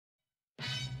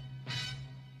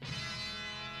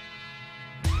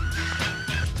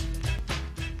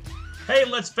Hey,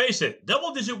 let's face it,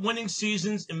 double-digit winning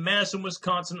seasons in Madison,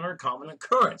 Wisconsin are a common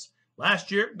occurrence.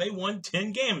 Last year, they won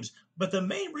 10 games, but the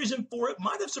main reason for it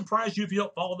might have surprised you if you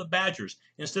don't follow the Badgers.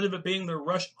 Instead of it being their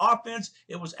rush offense,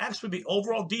 it was actually the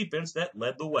overall defense that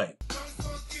led the way.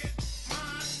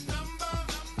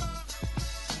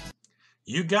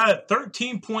 You got it,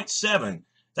 13.7.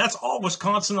 That's all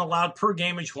Wisconsin allowed per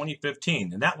game in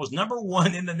 2015, and that was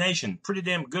 #1 in the nation. Pretty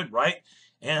damn good, right?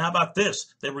 And how about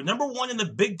this? They were #1 in the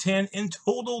Big Ten in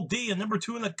total D and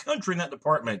 #2 in the country in that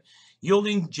department,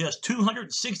 yielding just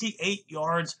 268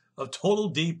 yards of total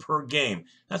D per game.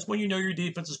 That's when you know your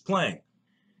defense is playing.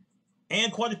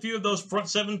 And quite a few of those front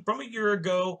seven from a year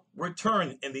ago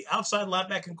return, and the outside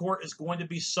linebacking core is going to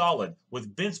be solid.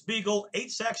 With Vince Biegel,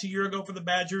 8 sacks a year ago for the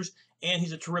Badgers, and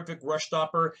he's a terrific rush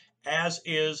stopper, as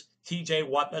is TJ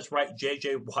Watt. That's right,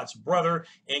 JJ Watt's brother.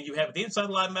 And you have the inside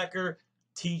linebacker,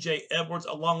 TJ Edwards,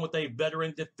 along with a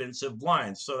veteran defensive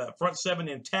line. So that front seven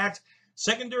intact.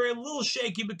 Secondary a little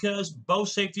shaky because both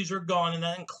safeties are gone, and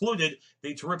that included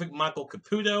the terrific Michael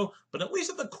Caputo. But at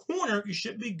least at the corner, you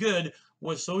should be good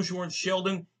with Sojourn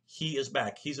Sheldon. He is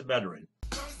back. He's a veteran.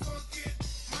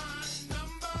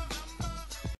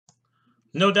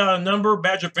 No doubt a number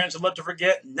Badger fans would love to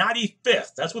forget,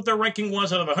 95th. That's what their ranking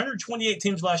was out of 128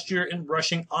 teams last year in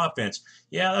rushing offense.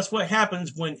 Yeah, that's what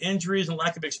happens when injuries and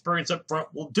lack of experience up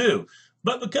front will do.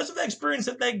 But because of the experience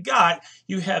that they got,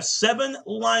 you have 7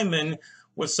 linemen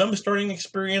with some starting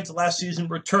experience last season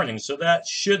returning, so that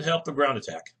should help the ground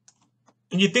attack.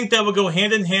 And you think that would go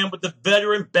hand in hand with the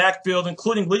veteran backfield,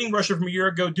 including leading rusher from a year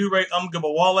ago, Dure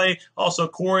Umgabawale, also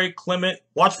Corey Clement.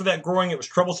 Watch for that growing. It was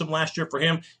troublesome last year for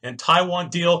him. And Taiwan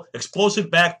Deal, explosive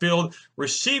backfield.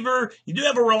 Receiver, you do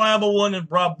have a reliable one in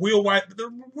Rob Wheelwright, but the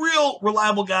real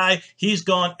reliable guy, he's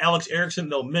gone. Alex Erickson,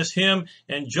 they'll miss him.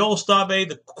 And Joel Stave,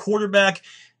 the quarterback,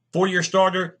 4-year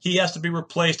starter, he has to be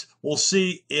replaced. We'll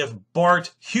see if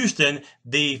Bart Houston,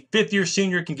 the 5th-year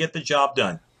senior, can get the job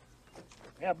done.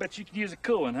 Yeah, I bet you could use a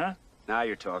cool one, huh? Now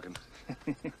you're talking.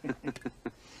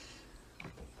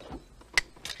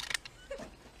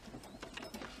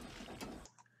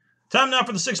 Time now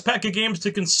for the 6-pack of games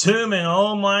to consume, and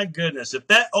oh my goodness, if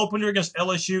that opener against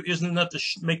LSU isn't enough to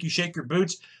make you shake your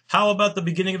boots, how about the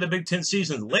beginning of the Big Ten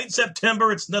season? Late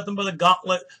September, it's nothing but a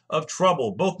gauntlet of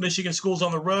trouble. Both Michigan schools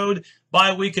on the road,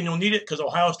 bye week, and you'll need it because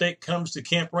Ohio State comes to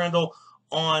Camp Randall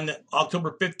on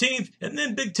October 15th, and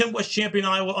then Big Ten West champion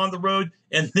Iowa on the road,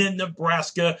 and then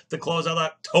Nebraska to close out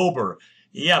October.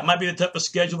 Yeah, it might be the toughest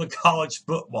schedule in college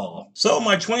football. So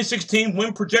my 2016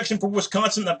 win projection for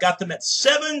Wisconsin, I've got them at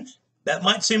 7. That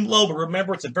might seem low, but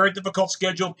remember, it's a very difficult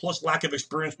schedule, plus lack of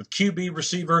experience with QB,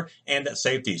 receiver, and at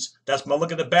safeties. That's my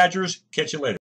look at the Badgers. Catch you later.